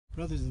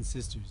Brothers and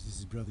sisters, this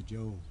is Brother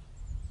Joe.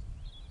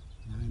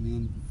 I'm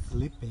in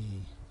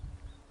Philippi,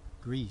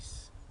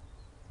 Greece.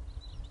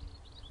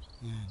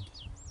 And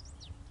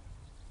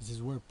this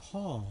is where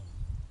Paul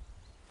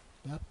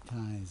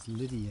baptized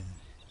Lydia.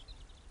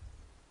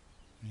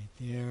 Right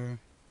there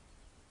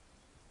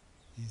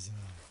is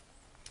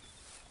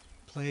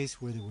a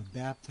place where they would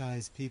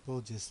baptize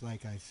people, just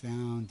like I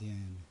found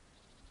in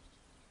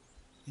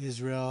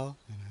Israel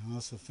and I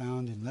also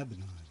found in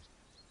Lebanon.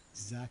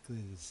 Exactly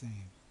the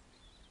same.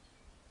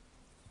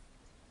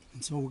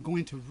 And so we're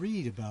going to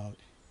read about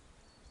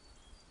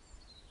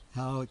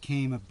how it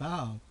came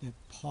about that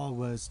Paul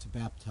was to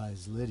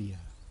baptize Lydia.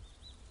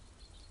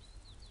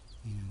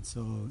 And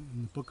so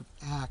in the book of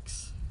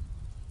Acts,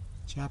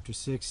 chapter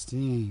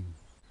 16,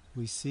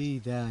 we see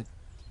that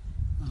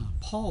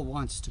Paul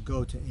wants to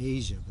go to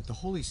Asia, but the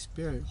Holy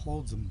Spirit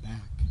holds him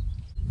back.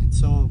 And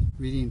so,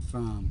 reading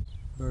from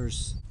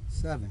verse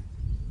 7,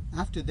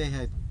 after they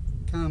had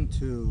come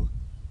to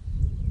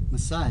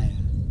Messiah,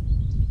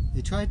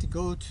 they tried to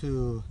go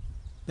to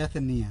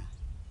Bethania,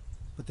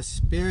 but the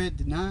Spirit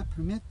did not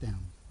permit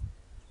them.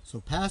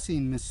 So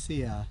passing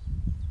Mysia,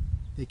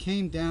 they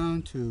came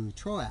down to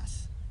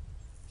Troas,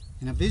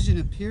 and a vision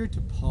appeared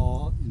to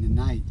Paul in the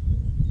night.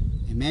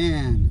 A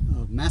man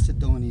of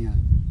Macedonia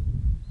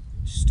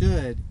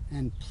stood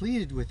and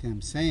pleaded with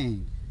him,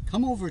 saying,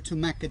 "Come over to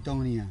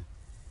Macedonia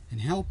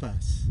and help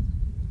us."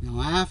 Now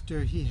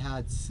after he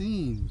had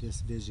seen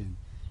this vision,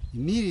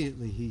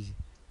 immediately he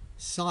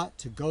sought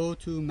to go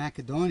to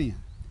Macedonia,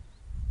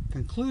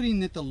 concluding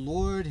that the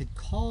Lord had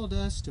called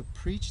us to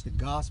preach the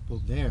gospel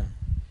there.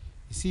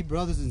 You see,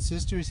 brothers and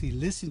sisters, he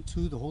listened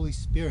to the Holy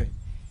Spirit.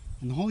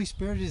 And the Holy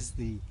Spirit is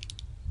the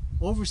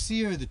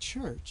overseer of the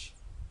church.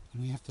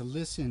 And we have to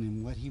listen,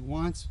 and what he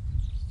wants,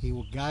 he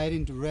will guide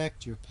and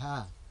direct your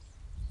path.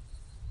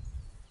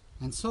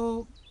 And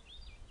so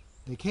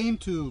they came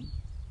to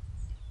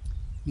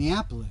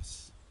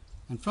Neapolis,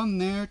 and from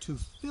there to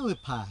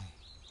Philippi.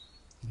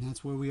 And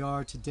that's where we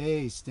are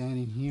today,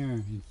 standing here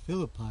in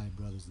Philippi,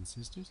 brothers and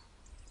sisters.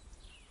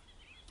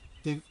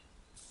 The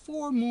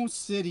foremost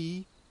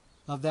city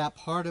of that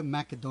part of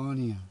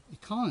Macedonia, a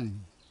colony.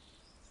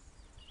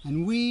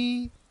 And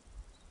we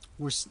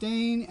were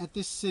staying at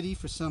this city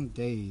for some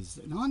days.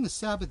 And on the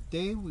Sabbath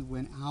day, we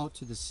went out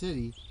to the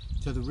city,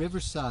 to the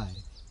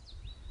riverside,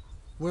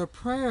 where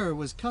prayer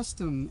was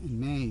custom and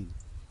made.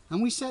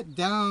 And we sat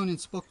down and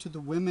spoke to the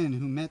women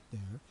who met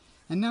there.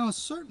 And now a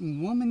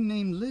certain woman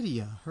named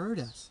Lydia heard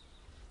us.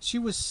 She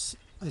was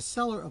a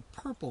seller of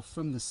purple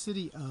from the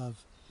city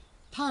of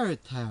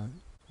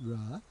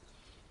Thyatira,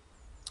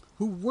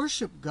 who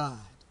worshiped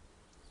God.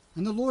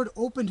 And the Lord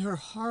opened her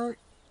heart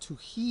to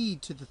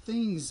heed to the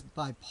things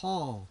by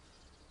Paul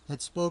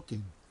had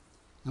spoken.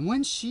 And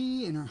when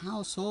she and her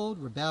household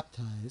were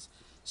baptized,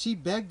 she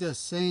begged us,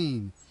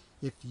 saying,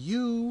 "If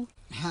you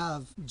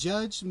have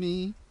judged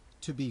me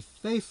to be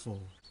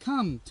faithful,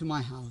 come to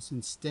my house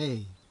and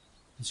stay."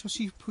 And so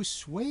she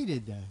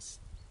persuaded us.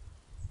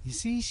 You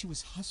see, she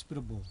was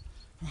hospitable.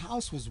 Her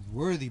house was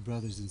worthy,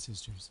 brothers and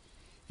sisters.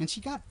 And she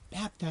got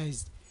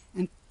baptized.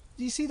 And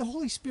you see, the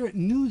Holy Spirit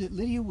knew that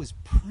Lydia was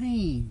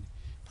praying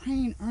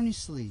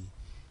earnestly.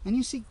 And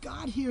you see,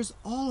 God hears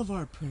all of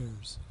our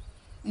prayers.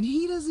 And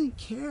he doesn't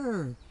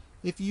care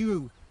if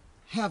you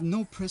have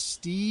no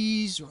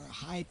prestige or a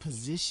high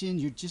position.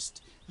 You're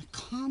just a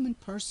common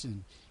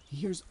person. He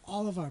hears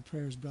all of our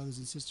prayers, brothers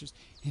and sisters.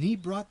 And he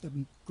brought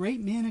the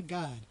great man of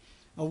God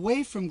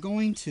away from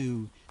going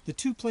to the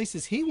two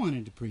places he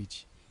wanted to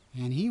preach.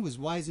 And he was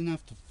wise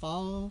enough to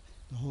follow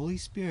the Holy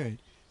Spirit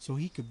so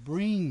he could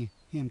bring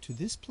him to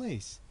this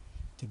place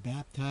to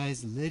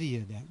baptize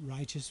Lydia, that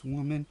righteous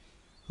woman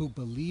who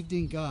believed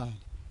in God.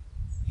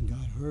 And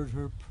God heard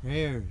her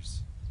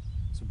prayers.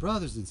 So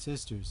brothers and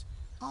sisters,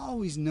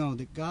 always know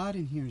that God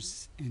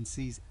hears and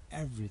sees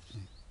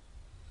everything.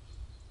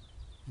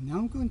 And now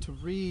I'm going to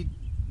read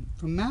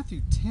from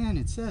Matthew 10.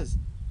 It says,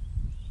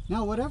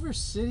 "Now whatever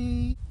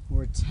city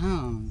or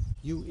town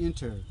you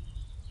enter,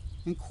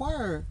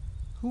 inquire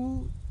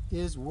who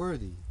is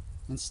worthy,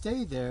 and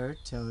stay there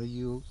till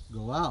you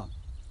go out.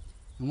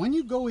 And when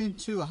you go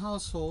into a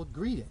household,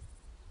 greet it.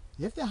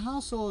 If the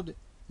household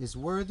is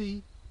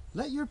worthy,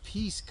 let your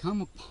peace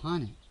come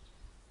upon it.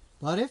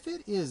 But if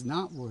it is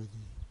not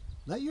worthy,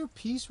 let your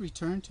peace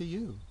return to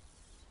you.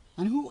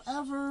 And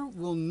whoever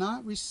will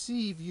not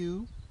receive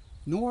you,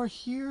 nor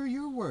hear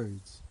your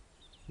words,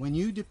 when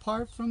you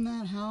depart from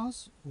that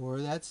house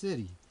or that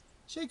city,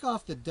 shake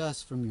off the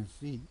dust from your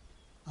feet.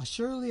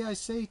 Surely I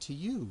say to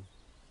you,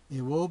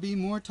 it will be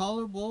more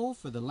tolerable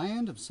for the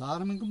land of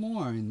Sodom and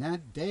Gomorrah in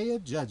that day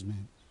of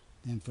judgment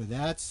than for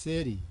that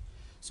city."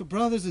 So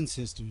brothers and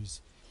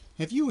sisters,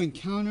 if you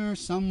encounter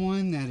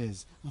someone that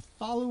is a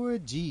follower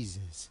of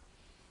Jesus,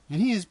 and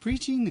he is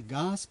preaching the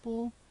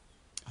gospel,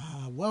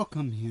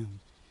 welcome him.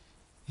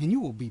 And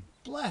you will be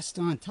blessed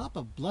on top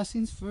of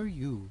blessings for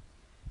you,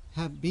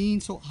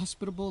 being so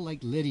hospitable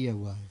like Lydia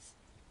was.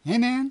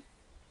 Amen?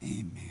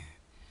 Amen.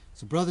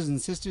 So brothers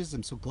and sisters,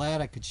 I'm so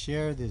glad I could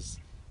share this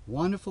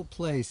wonderful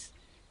place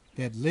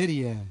that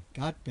Lydia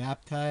got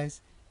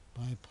baptized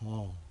by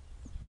Paul.